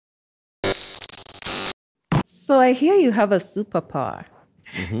So I hear you have a superpower.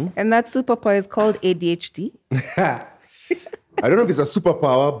 And that superpower is called ADHD. I don't know if it's a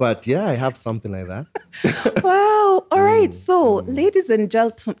superpower, but yeah, I have something like that. Wow. All right. So, ladies and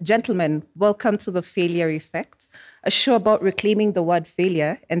gentlemen, welcome to The Failure Effect, a show about reclaiming the word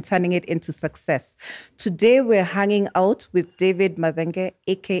failure and turning it into success. Today, we're hanging out with David Madenge,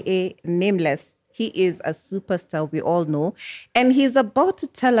 a.k.a. Nameless. He is a superstar, we all know. And he's about to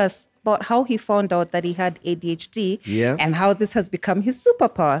tell us about how he found out that he had ADHD and how this has become his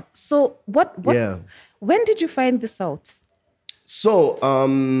superpower. So, when did you find this out? So,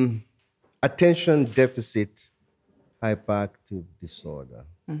 attention deficit hyperactive disorder.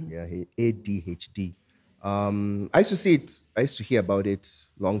 ADHD. I used to see it. I used to hear about it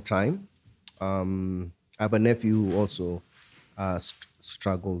long time. I have a nephew who also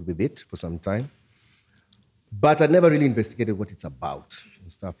struggled with it for some time. But I never really investigated what it's about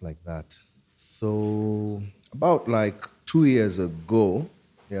and stuff like that. So about like 2 years ago,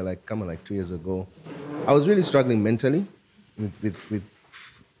 2 years ago, I was really struggling mentally with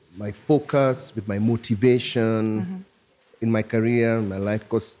my focus, with my motivation in my career, my life,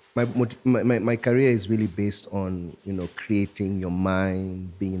 because my career is really based on, creating your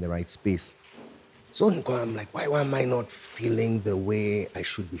mind, being in the right space. So I'm like, why am I not feeling the way I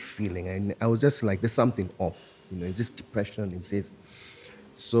should be feeling? And I was just like, there's something off. Is this depression? Is it?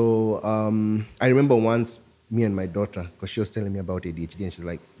 So I remember once me and my daughter, because she was telling me about ADHD, and she's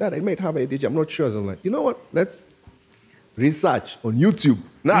like, Dad, I might have ADHD. I'm not sure. So I'm like, you know what? Let's research on YouTube.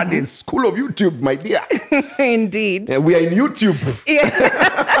 Nowadays, school of YouTube, my dear. Indeed. Yeah, we are in YouTube.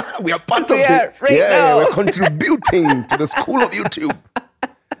 Yeah. We are part of it. Right now. We're contributing to the school of YouTube.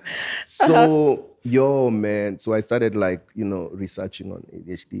 So, so I started researching on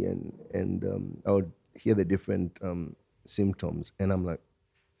ADHD and I would hear the different symptoms, and I'm like,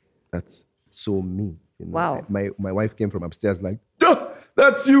 that's so me. Wow. My wife came from upstairs like,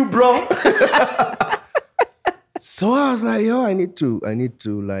 that's you, bro. So I was like, I need to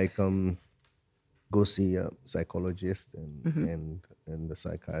go see a psychologist and the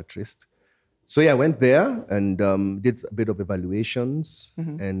psychiatrist. So I went there and did a bit of evaluations,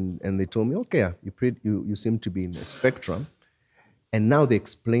 and they told me, okay, you seem to be in the spectrum. And now they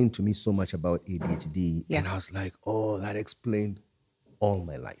explained to me so much about ADHD, and I was like, oh, that explained all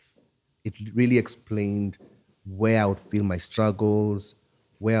my life. It really explained where I would feel my struggles,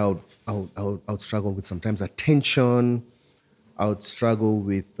 where I would struggle with sometimes attention, I would struggle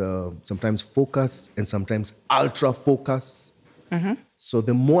with sometimes focus and sometimes ultra focus. So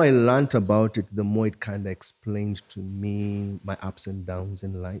the more I learned about it, the more it kind of explained to me my ups and downs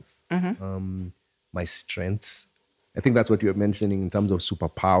in life, my strengths. I think that's what you were mentioning in terms of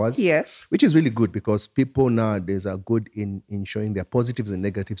superpowers. Yes. Which is really good because people nowadays are good in showing their positives and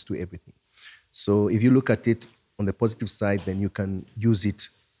negatives to everything. So if you look at it on the positive side, then you can use it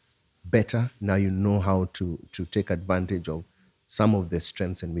better. Now you know how to take advantage of some of the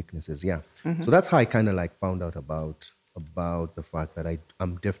strengths and weaknesses. Yeah. So that's how I kind of found out about the fact that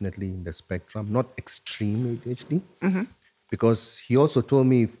I'm definitely in the spectrum, not extreme ADHD. Because he also told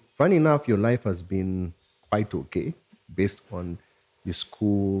me, funny enough, your life has been quite okay based on your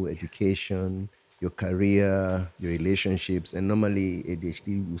school, education, your career, your relationships, and normally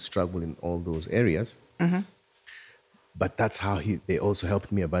ADHD will struggle in all those areas. But that's how they also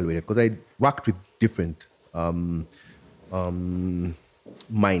helped me evaluate it, because I worked with different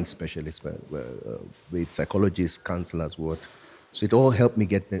mind specialists, with psychologists, counselors, so it all helped me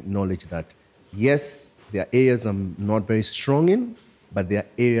get the knowledge that, yes, there are areas I'm not very strong in, but there are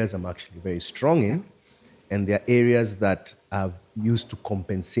areas I'm actually very strong in, and there are areas that I've used to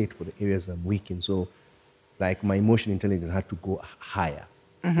compensate for the areas I'm weak in. So, like my emotional intelligence had to go higher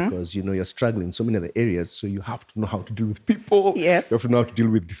because, you're struggling in so many other areas, so you have to know how to deal with people. Yes. You have to know how to deal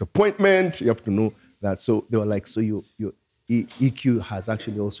with disappointment. You have to know that. So they were like, so your EQ has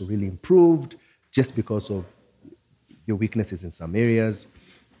actually also really improved just because of your weaknesses in some areas.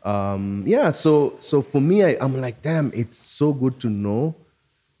 So for me, I'm like, damn, it's so good to know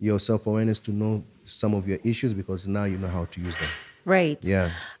your self-awareness, to know some of your issues, because now you know how to use them. Right. Yeah.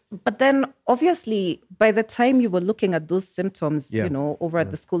 But then, obviously, by the time you were looking at those symptoms, over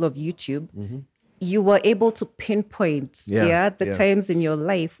at the School of YouTube, you were able to pinpoint the times in your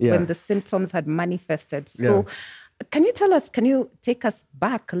life when the symptoms had manifested. So can you take us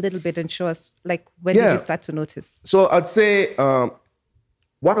back a little bit and show us, when did you start to notice? So I'd say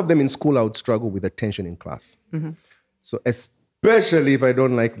one of them in school, I would struggle with attention in class. So especially if I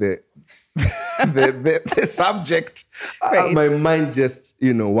don't like the subject, my mind just,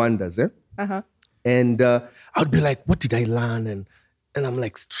 wanders. And I'd be like, what did I learn? And and I'm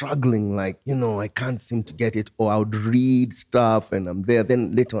like struggling, like, I can't seem to get it. Or I would read stuff and I'm there.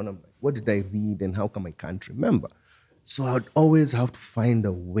 Then later on, I'm like, what did I read and how come I can't remember? So I would always have to find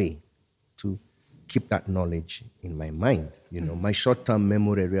a way to keep that knowledge in my mind. My short-term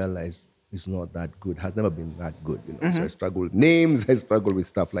memory, I realized, is not that good, has never been that good. So I struggle with names, I struggle with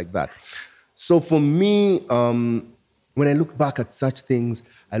stuff like that. So for me, when I look back at such things,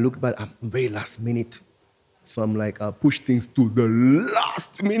 I look back, I'm very last minute. So I'm like, I'll push things to the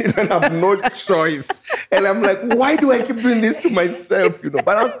last minute and I have no choice. And I'm like, why do I keep doing this to myself? But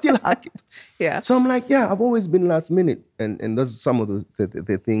I'll still hack it. Yeah. So I'm like, I've always been last minute. And those are some of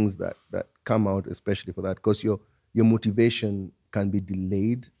the things that come out, especially for that, because your motivation can be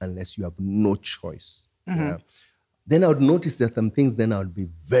delayed unless you have no choice. Yeah. Then I would notice that some things, then I would be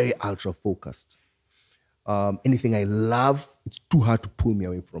very ultra focused. Anything I love, it's too hard to pull me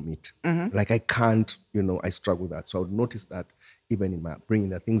away from it. Like I can't, I struggle with that. So I would notice that even in my bringing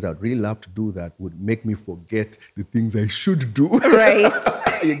the things I would really love to do that would make me forget the things I should do. Right.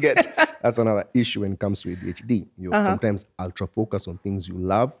 You get, that's another issue when it comes to ADHD. You're sometimes ultra focused on things you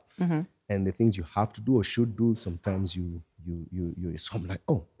love and the things you have to do or should do. Sometimes you so I'm like,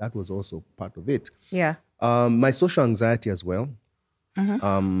 oh, that was also part of it. Yeah. My social anxiety as well.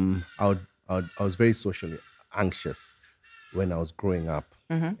 I was very socially anxious when I was growing up,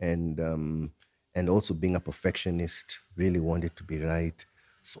 and also being a perfectionist, really wanted to be right.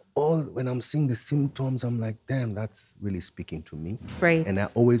 So when I'm seeing the symptoms, I'm like, damn, that's really speaking to me. Right. And I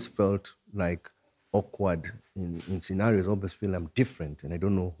always felt like awkward in scenarios. I always feel I'm different, and I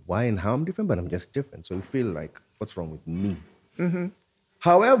don't know why and how I'm different, but I'm just different. So you feel like, what's wrong with me?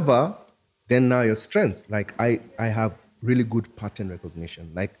 However, then now your strengths, like I have really good pattern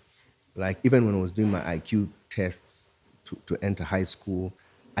recognition. Like even when I was doing my IQ tests to enter high school,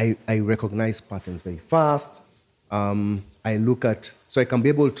 I recognize patterns very fast. So I can be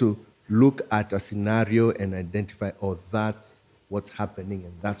able to look at a scenario and identify, oh, that's what's happening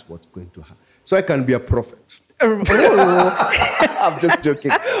and that's what's going to happen. So I can be a prophet. I'm just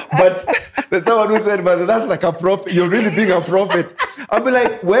joking. But there's someone who said, but that's like a prophet. You're really being a prophet. I'll be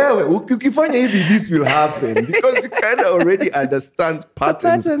like, well, this will happen. Because you kind of already understand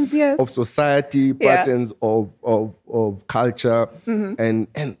patterns yes. of society, patterns of culture. And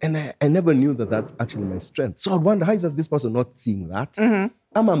I never knew that that's actually my strength. So I'd wonder, how is this person not seeing that?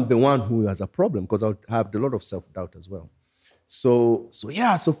 I'm the one who has a problem because I would have a lot of self-doubt as well. So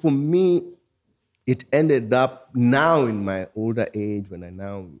for me, it ended up now in my older age, when I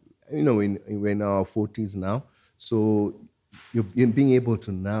now, we're in our 40s now. So you're being able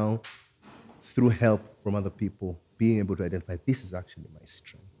to now, through help from other people, being able to identify, this is actually my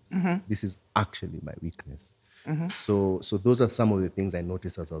strength. This is actually my weakness. So those are some of the things I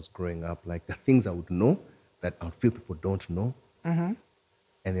noticed as I was growing up, like the things I would know that I would feel people don't know. And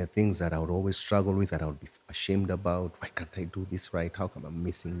there are things that I would always struggle with, that I would be ashamed about. Why can't I do this right? How come I'm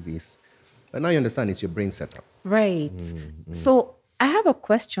missing this? But now you understand it's your brain setup. Right. So I have a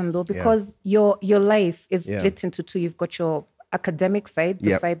question though, because your life is split into two. You've got your academic side,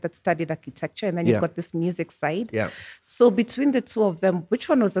 the side that studied architecture, and then you've got this music side. Yeah. So between the two of them, which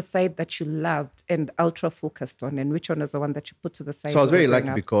one was the side that you loved and ultra focused on, and which one was the one that you put to the side? So I was very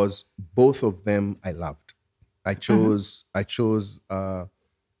lucky because both of them I loved. I chose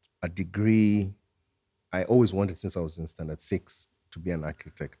a degree I always wanted since I was in standard 6 to be an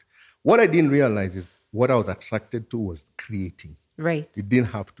architect. What I didn't realize is what I was attracted to was creating. Right. It didn't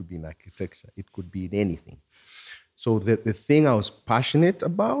have to be in architecture. It could be in anything. So the thing I was passionate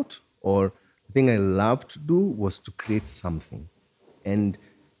about, or the thing I loved to do, was to create something. And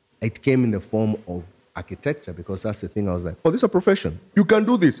it came in the form of architecture, because that's the thing. I was like, oh, this is a profession. You can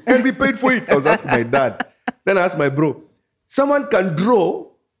do this and be paid for it. I was asking my dad. Then I asked my bro, someone can draw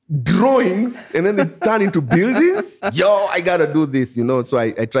drawings and then they turn into buildings? Yo, I got to do this, So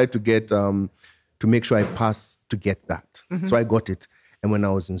I tried to get, to make sure I pass to get that. So I got it. And when I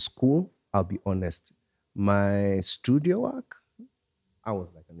was in school, I'll be honest, my studio work, I was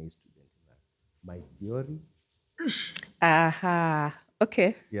like an A student. My theory.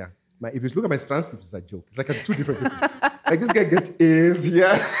 Okay. Yeah. If you look at my transcript, it's a joke. It's like two different people. Like this guy gets A's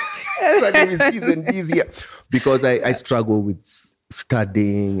here. Struggling with C's and D's here. Because I struggle with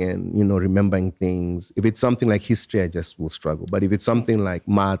studying and, remembering things. If it's something like history, I just will struggle. But if it's something like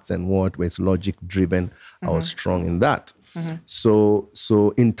maths and where it's logic driven, I was strong in that. So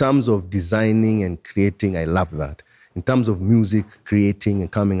in terms of designing and creating, I love that. In terms of music, creating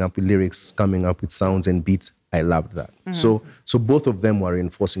and coming up with lyrics, coming up with sounds and beats, I loved that. So both of them were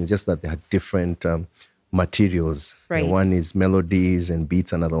reinforcing, just that they had different materials. Right. One is melodies and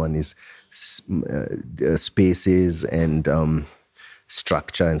beats, another one is spaces and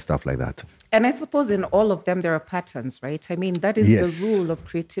structure and stuff like that. And I suppose in all of them, there are patterns, right? I mean, that is the rule of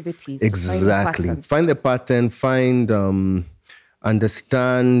creativity. Exactly. Find the pattern,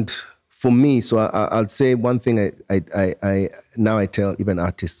 understand. For me, so I'll say one thing I now I tell even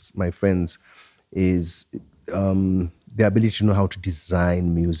artists, my friends, is the ability to know how to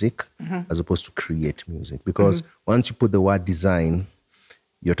design music as opposed to create music. Because once you put the word design,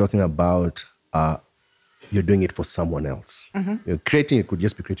 you're talking about you're doing it for someone else. You're creating, you could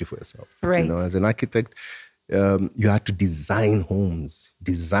just be creative for yourself. Right. You know, as an architect, you had to design homes,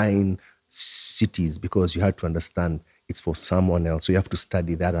 design cities, because you had to understand it's for someone else. So you have to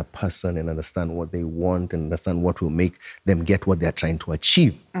study the other person and understand what they want and understand what will make them get what they're trying to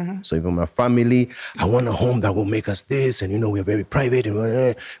achieve. So even my family, I want a home that will make us this, and, you know, we're very private,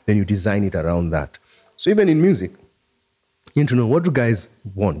 and then you design it around that. So even in music, you need to know, what do guys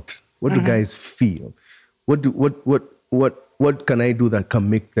want? What do guys feel? What can I do that can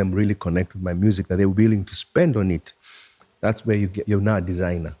make them really connect with my music, that they're willing to spend on it? That's where you're now a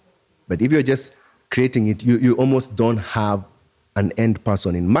designer. But if you're just creating it, you almost don't have an end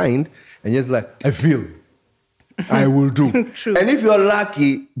person in mind, and just like, I feel, I will do. True. And if you're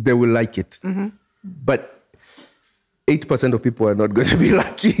lucky, they will like it. But 8% of people are not going to be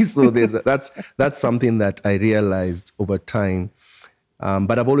lucky. So that's something that I realized over time.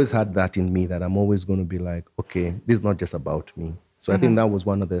 But I've always had that in me, that I'm always going to be like, okay, this is not just about me. So I think that was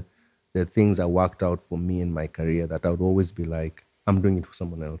one of the things that worked out for me in my career, that I would always be like, I'm doing it for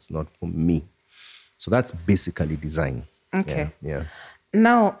someone else, not for me. So that's basically design. Okay. Yeah.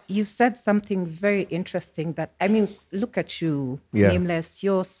 Now, you said something very interesting that, I mean, look at you, Nameless.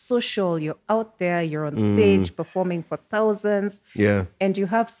 You're social, you're out there, you're on stage performing for thousands. Yeah. And you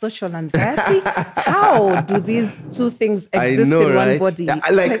have social anxiety. How do these two things exist in one body?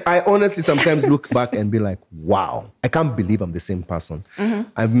 I honestly sometimes look back and be like, wow, I can't believe I'm the same person.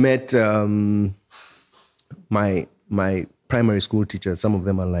 I've met my primary school teachers. Some of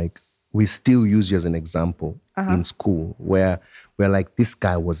them are like, we still use you as an example in school, where we're like, this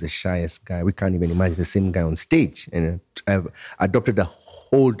guy was the shyest guy. We can't even imagine the same guy on stage. And I've adopted a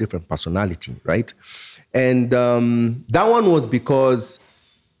whole different personality, right? And that one was because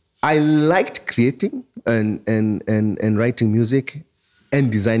I liked creating and writing music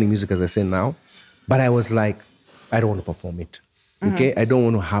and designing music, as I say now. But I was like, I don't want to perform it. Okay? I don't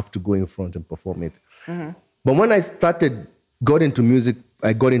want to have to go in front and perform it. But when I got into music,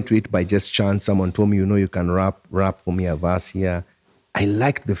 I got into it by just chance. Someone told me, you know, you can rap for me a verse here. I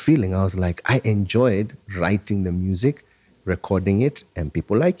liked the feeling. I was like, I enjoyed writing the music, recording it, and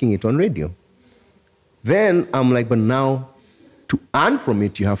people liking it on radio. Then I'm like, but now to earn from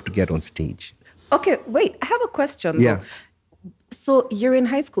it, you have to get on stage. Okay, wait, I have a question. Yeah. Though. So you're in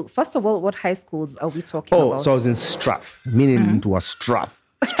high school. First of all, what high schools are we talking about? Oh, so I was in Strath, meaning into a Strath.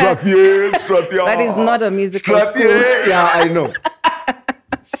 Strath, yeah, Strath, yeah. That is not a musical Strath, school. Yeah, I know.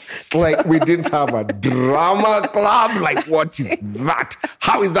 Like, we didn't have a drama club. Like, what is that?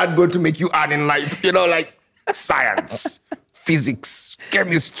 How is that going to make you earn in life? You know, like science, physics,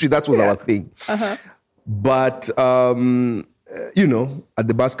 chemistry. That was our thing. But, you know, at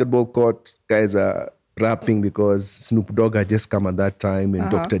the basketball court, guys are rapping because Snoop Dogg had just come at that time, and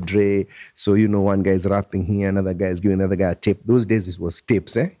Dr. Dre. So, you know, one guy is rapping here, another guy is giving another guy a tape. Those days it was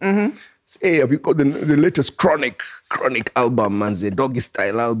tapes, eh? Hey, have you got the latest Chronic album, and the Doggy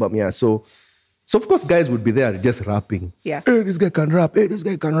Style album? Yeah, so of course guys would be there just rapping. Yeah. Hey, this guy can rap. Hey, this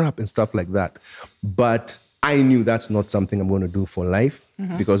guy can rap, and stuff like that. But I knew that's not something I'm going to do for life,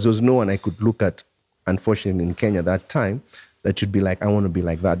 because there was no one I could look at, unfortunately, in Kenya that time, that should be like, I want to be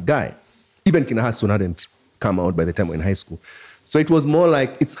like that guy. Even Kina Hasson hadn't come out by the time we were in high school. So it was more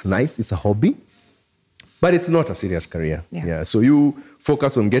like, it's nice, it's a hobby, but it's not a serious career. Yeah. So you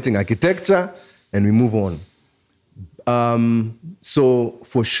focus on getting architecture and we move on. So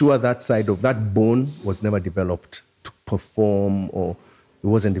for sure, that side of that bone was never developed to perform, or it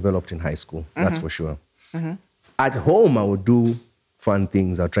wasn't developed in high school. That's for sure. At home, I would do fun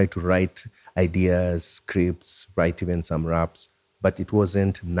things. I'll try to write ideas, scripts, write even some raps, but it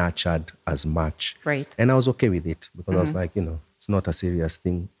wasn't nurtured as much. Right. And I was okay with it, because I was like, you know, it's not a serious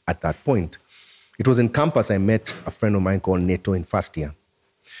thing at that point. It was in campus I met a friend of mine called Neto in first year.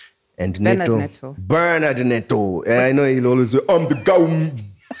 And Bernard Neto. I know he'll always say, I'm the guy who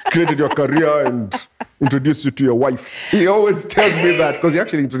created your career and introduced you to your wife. He always tells me that, because he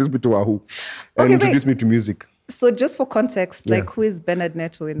actually introduced me to Wahu and introduced me to music. So just for context, like, who is Bernard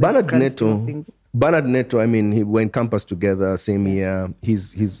Neto in the grand scheme of things? Bernard Neto, I mean, we're in campus together, same year.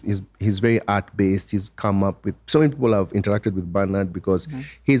 He's very art-based. He's come up with, so many people have interacted with Bernard because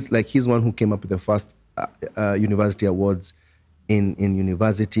he's one who came up with the first university awards in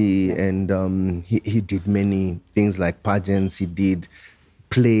university, and he did many things like pageants. He did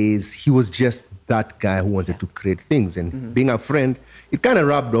plays. He was just that guy who wanted to create things. And being a friend, it kind of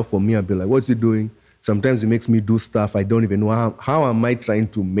rubbed off for me. I'd be like, what's he doing? Sometimes he makes me do stuff I don't even know. How am I trying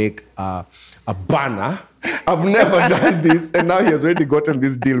to make a banner? I've never done this. And now he has already gotten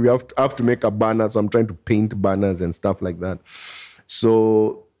this deal. We have to make a banner. So I'm trying to paint banners and stuff like that.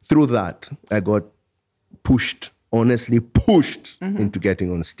 So through that, I got honestly pushed into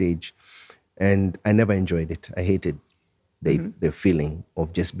getting on stage. And I never enjoyed it. I hated the feeling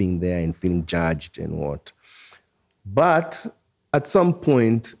of just being there and feeling judged and what. But at some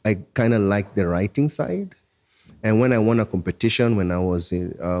point, I kind of liked the writing side. And when I won a competition, when I was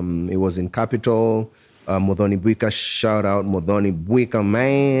it was in Capital, Modoni Buika, shout out Modoni Buika,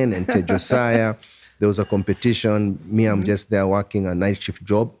 man, and Ted Josiah. There was a competition. Me, I'm just there working a night shift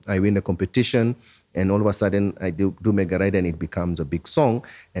job. I win the competition, and all of a sudden, I do Megarider, and it becomes a big song.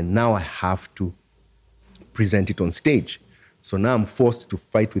 And now I have to present it on stage. So now I'm forced to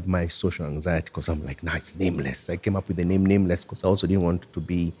fight with my social anxiety because I'm like, nah, it's Nameless. I came up with the name Nameless because I also didn't want to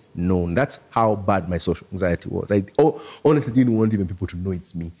be known. That's how bad my social anxiety was. I honestly didn't want even people to know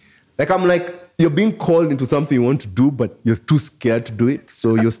it's me. Like, I'm like, you're being called into something you want to do, but you're too scared to do it.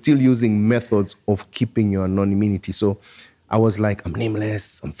 So you're still using methods of keeping your anonymity. So I was like, I'm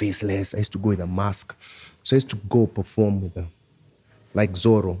nameless, I'm faceless. I used to go with a mask. So I used to go perform with like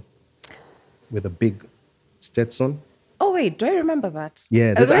Zorro, with a big Stetson. Oh, wait, do I remember that?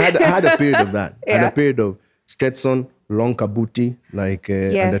 Yeah, I had a period of that. I had a period of Stetson, long kabuti, like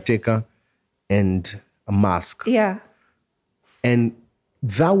Undertaker, and a mask. Yeah. And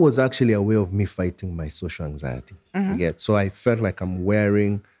that was actually a way of me fighting my social anxiety. So I felt like I'm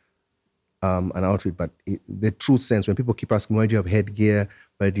wearing an outfit, but the true sense, when people keep asking, why do you have headgear,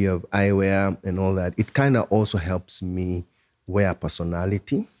 why do you have eyewear and all that, it kind of also helps me wear a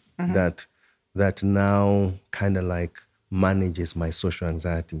personality that now kind of like manages my social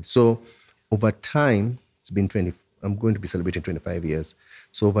anxiety. So over time, I'm going to be celebrating 25 years.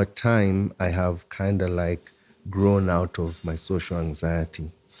 So over time, I have kind of like grown out of my social anxiety.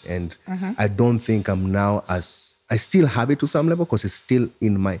 And I don't think I'm now I still have it to some level because it's still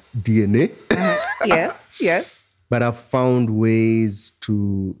in my DNA. Yes. But I've found ways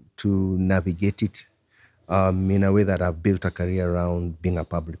to navigate it in a way that I've built a career around being a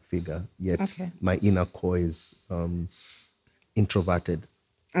public figure. Yet my inner core is introverted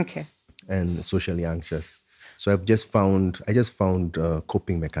and socially anxious. So I just found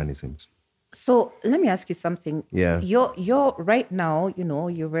coping mechanisms. So let me ask you something. Yeah. You're right now,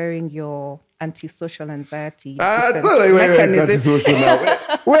 you're wearing your antisocial anxiety. It's not like we're antisocial now.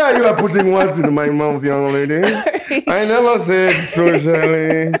 Where are you putting words in my mouth, young lady? I never said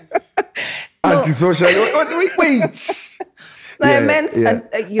socially. Antisocial. Wait. I meant,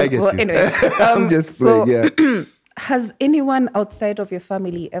 I get you. Anyway. I'm just playing, Has anyone outside of your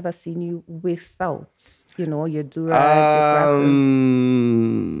family ever seen you without, your durag, your glasses?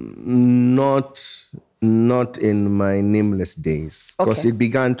 Not in my Nameless days, because it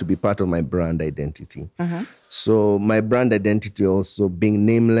began to be part of my brand identity. So my brand identity also being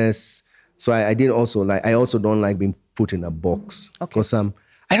nameless. So I also don't like being put in a box because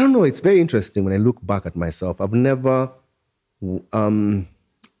I don't know. It's very interesting when I look back at myself. I've never. I'm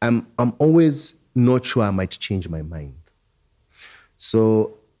always not sure I might change my mind.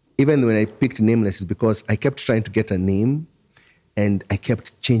 So even when I picked Nameless, it's because I kept trying to get a name and I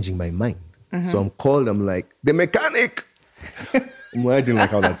kept changing my mind. So I'm like, the mechanic. I didn't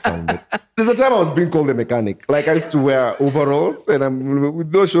like how that sounded. There's a time I was being called the mechanic. Like I used to wear overalls and I'm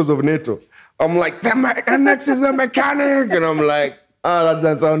with those shows of NATO. I'm like, the next is the mechanic. And I'm like, that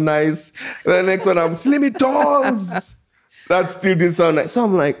doesn't sound nice. The next one, I'm Slimmy Talls. That still didn't sound nice. So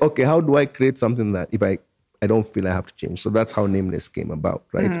I'm like, okay, how do I create something that if I don't feel I have to change? So that's how Nameless came about,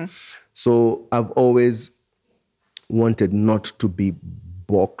 right? So I've always wanted not to be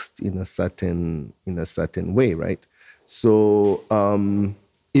boxed in a certain way, right? So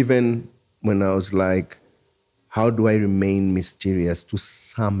even when I was like, how do I remain mysterious to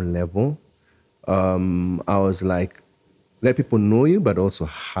some level? I was like, let people know you, but also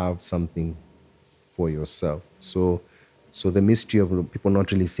have something for yourself. So the mystery of people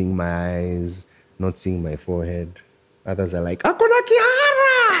not really seeing my eyes, not seeing my forehead. Others are like, Akona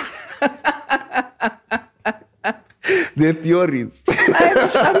Kihara! the theories.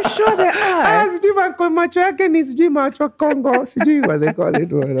 I'm sure there are. Macho yake ni sijui macho Congo. Sijui what they call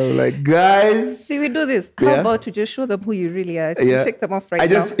it. And I'm like, guys. See, we do this. How about to just show them who you really are? So take them off right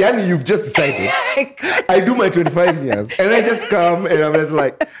now. Yani, you've just decided. I do my 25 years. And I just come and I'm just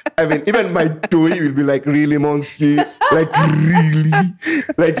like, I mean, even my toy will be like, really, Monsky? Like, really?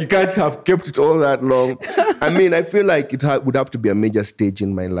 Like, you can't have kept it all that long. I mean, I feel like it would have to be a major stage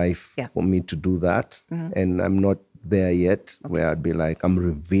in my life for me to do that. And I'm not there yet, where I'd be like, I'm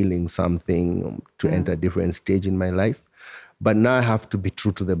revealing something to enter a different stage in my life. But now I have to be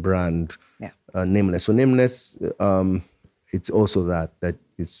true to the brand, Nameless. So Nameless, it's also that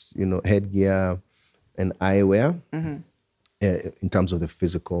it's, headgear and eyewear in terms of the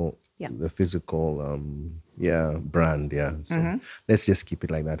physical brand. So let's just keep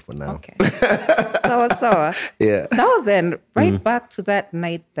it like that for now. Okay. Sour. Yeah. Now then, back to that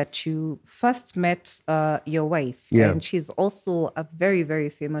night that you first met your wife. Yeah. And she's also a very, very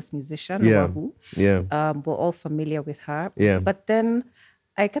famous musician, Yeah. Wahu. Yeah. We're all familiar with her. Yeah. But then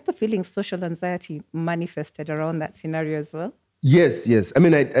I get the feeling social anxiety manifested around that scenario as well. Yes. I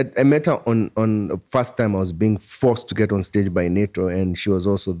mean, I met her on the first time I was being forced to get on stage by NATO, and she was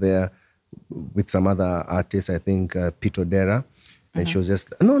also there with some other artists, I think Peter Dera. And she was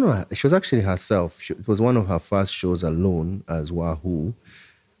just, she was actually herself. It was one of her first shows alone as Wahu.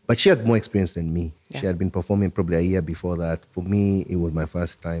 But she had more experience than me. Yeah. She had been performing probably a year before that. For me, it was my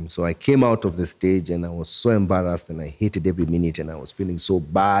first time. So I came out of the stage and I was so embarrassed and I hated every minute and I was feeling so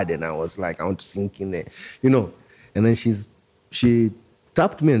bad and I was like, I want to sink in there, And then she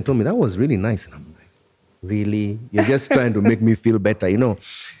tapped me and told me, that was really nice. And I'm like, really? You're just trying to make me feel better,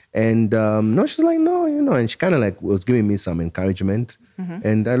 And no, she's like, no, and she kind of like was giving me some encouragement.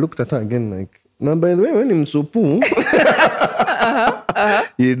 And I looked at her again like, no, by the way, when I'm so poor,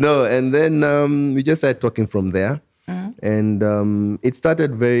 and then we just started talking from there. And it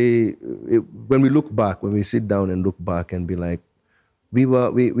started when we look back, when we sit down and look back and be like, we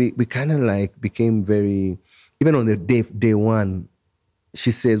kind of like became very, even on the day one,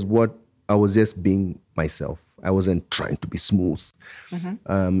 she says what I was just being myself. I wasn't trying to be smooth.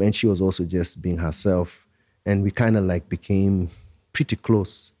 And she was also just being herself. And we kind of like became pretty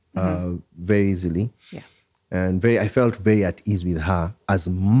close very easily. Yeah. And I felt very at ease with her, as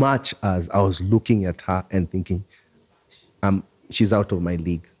much as I was looking at her and thinking, she's out of my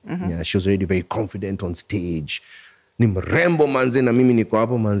league. Yeah, she was already very confident on stage. Ni mrembo manze na mimi niko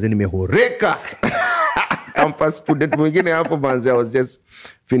hapo manze nimehoreka. Campus student mwingine hapo manze. I was just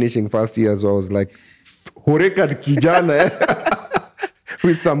finishing first year, so I was like, horeka kijana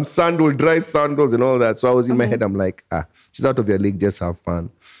with some dry sandals and all that. So I was in my head, I'm like, she's out of your league, just have fun.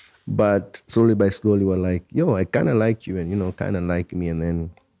 But slowly by slowly, we're like, yo, I kind of like you and, kind of like me. And then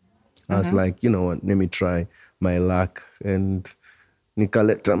I was like, what, let me try my luck. And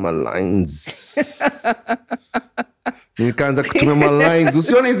nikaleta my lines. Nikaanza kutumia my lines.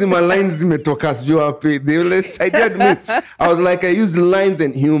 Usione hizi my lines zimetoka sijui wapi. They always sided me. I was like, I use lines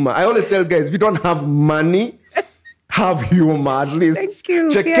and humor. I always tell guys, if you don't have money, have humor at least. Thank you.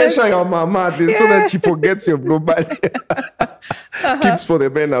 Chekesha your mama at least so that she forgets your global. Tips for the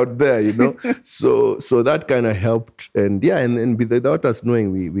men out there, So that kind of helped. And and without us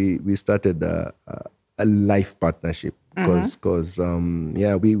knowing, we started a life partnership because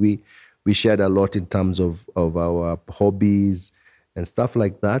we shared a lot in terms of our hobbies and stuff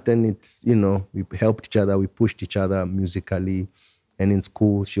like that. And it's, we helped each other, we pushed each other musically. And in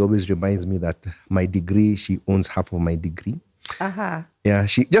school, she always reminds me that my degree, she owns half of my degree. Yeah,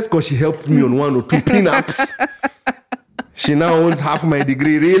 just because she helped me on 1 or 2 prenups, she now owns half my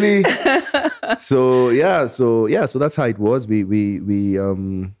degree, really? So that's how it was. We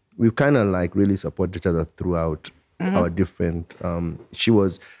kind of like really support each other throughout our different,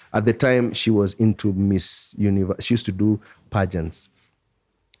 at the time, she was into Miss Universe. She used to do pageants.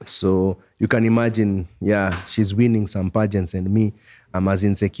 So you can imagine, she's winning some pageants and me, I'm as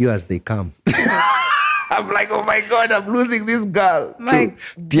insecure as they come. I'm like, oh my God, I'm losing this girl. I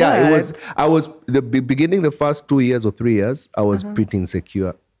was the beginning, the first 2 years or 3 years, I was pretty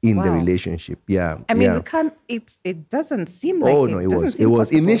insecure in the relationship. Yeah. I mean, we can't, it doesn't seem like it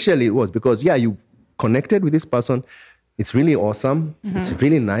was. Initially it was because, you connected with this person. It's really awesome. It's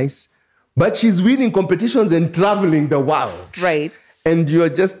really nice. But she's winning competitions and traveling the world. Right. And you're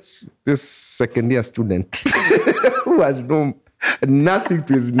just this second-year student who has nothing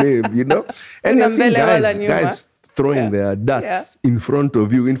to his name, And you're seeing guys throwing their darts in front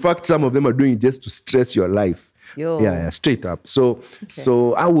of you. In fact, some of them are doing it just to stress your life. Yeah, straight up. So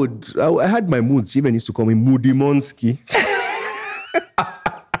I had my moods. She even used to call me Moody Monsky.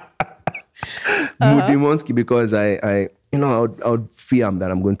 Moody Monsky, because I would fear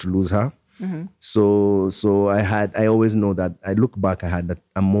that I'm going to lose her. So I always know that I look back, I had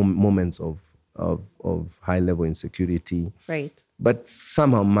moments of high level insecurity. Right. But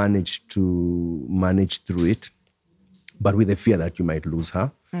somehow managed to manage through it, but with the fear that you might lose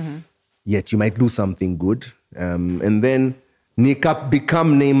her. Yet you might lose something good. And then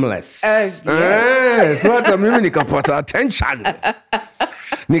become nameless. Yes. So hata mimi nikapata attention.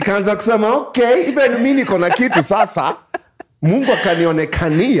 Nikaanza kusema, okay, even mimi niko na kitu sasa. Mungu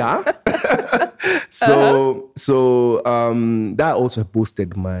akanionekania. So that also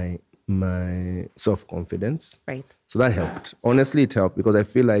boosted my self-confidence. Right. So that helped. Honestly, it helped, because I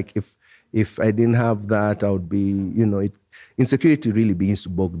feel like if I didn't have that, I would be, insecurity really begins to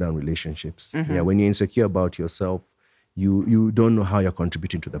bog down relationships. Yeah, when you're insecure about yourself, you don't know how you're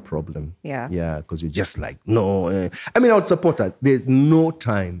contributing to the problem. Yeah. Yeah, because you're just like, no. I would support her. There's no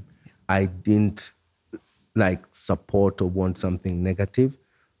time I didn't support or want something negative.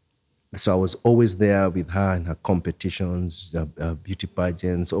 So I was always there with her in her competitions, beauty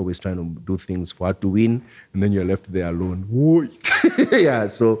pageants, always trying to do things for her to win, and then you're left there alone. Yeah.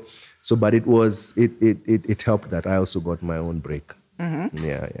 So, but it helped that I also got my own break.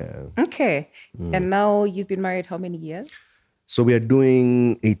 Yeah. Okay. And now you've been married how many years? So we are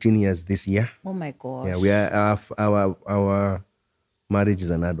doing 18 years this year. Oh my gosh. Yeah, we are our marriage is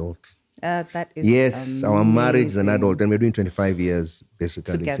an adult. That is yes, our marriage is an amazing. adult, and we're doing 25 years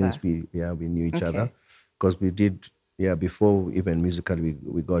basically Together. since we knew each other, because we did before even musically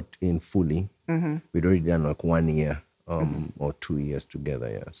we got in fully. We'd already done 1 year or 2 years together.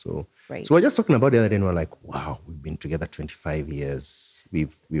 Yeah, so Right. so we're just talking about the other day, and we're like, wow, we've been together 25 years.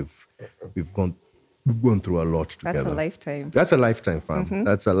 We've gone through a lot together. That's a lifetime. That's a lifetime, fam.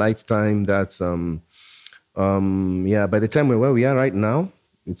 That's a lifetime. That's by the time we're where we are right now,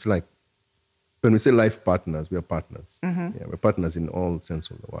 it's like, when we say life partners, we are partners. Yeah, we're partners in all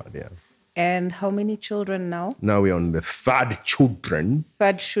sense of the word. Yeah. And how many children now? Now we're on the third children.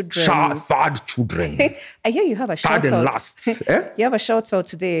 Third children. Third children. I hear you have a shout Third and out. last. Eh? You have a shout out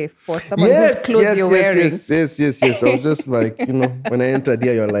today for someone whose clothes you're wearing. Yes. I was just like, when I entered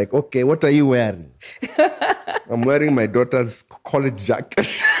here, you're like, okay, what are you wearing? I'm wearing my daughter's college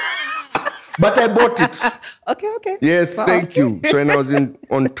jacket. But I bought it. Okay. Yes, Wow. thank you. So when I was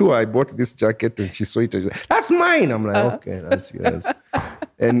on tour, I bought this jacket and she saw it. And she's like, that's mine. I'm like, okay, that's yours.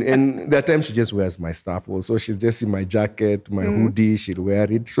 And that time she just wears my stuff also. She'll just see my jacket, my hoodie, she'll wear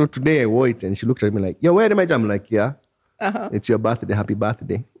it. So today I wore it and she looked at me like, you're wearing my jacket? I'm like, yeah. It's your birthday. Happy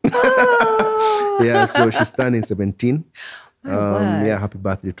birthday. Yeah, so she's turning 17. Yeah, happy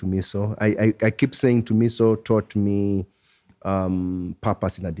birthday to Miso. I keep saying to Miso taught me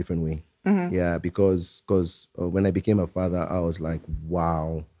purpose in a different way. Yeah, because when I became a father, I was like,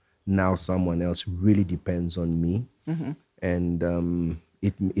 wow, now someone else really depends on me. And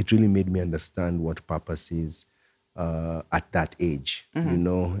it really made me understand what purpose is at that age,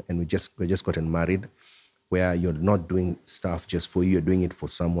 and we just gotten married, where you're not doing stuff just for you, you're doing it for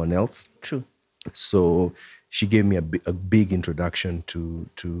someone else. True. So she gave me a big introduction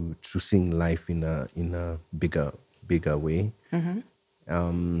to seeing life in a bigger way.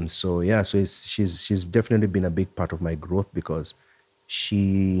 So she's definitely been a big part of my growth, because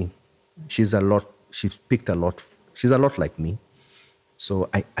she's a lot like me. So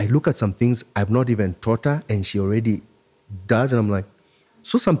I look at some things I've not even taught her and she already does, and I'm like,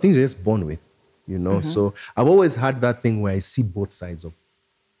 so some things you're just born with, So I've always had that thing where I see both sides of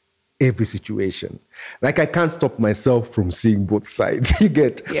every situation. Like, I can't stop myself from seeing both sides. You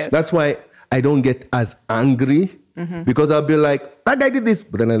get? Yes. That's why I don't get as angry, because I'll be like, that guy did this.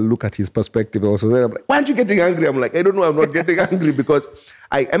 But then I look at his perspective also. Then I'm like, why aren't you getting angry? I'm like, I don't know. I'm not getting angry, because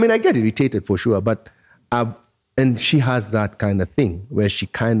I get irritated for sure. But and she has that kind of thing where she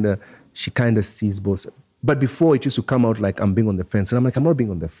kind of sees both. But before, it used to come out like I'm being on the fence. And I'm like, I'm not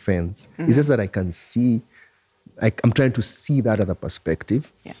being on the fence. It's just that I can see, I'm trying to see that other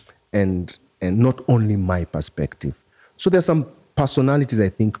perspective. Yeah. And not only my perspective. So there's some personalities I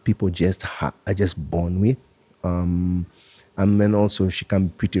think people are just born with. And then also she can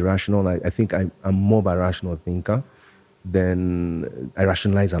be pretty rational. I think I'm more of a rational thinker. Then I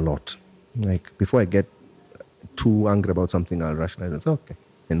rationalize a lot. Like, before I get too angry about something, I'll rationalize and say, okay,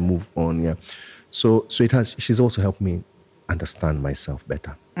 and move on. Yeah. So she's also helped me understand myself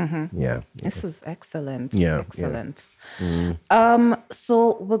better. Yeah. This is excellent. Yeah. Excellent.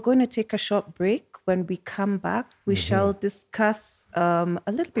 So we're going to take a short break. When we come back, we shall discuss a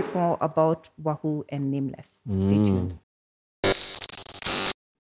little bit more about Wahu and Nameless. Stay tuned.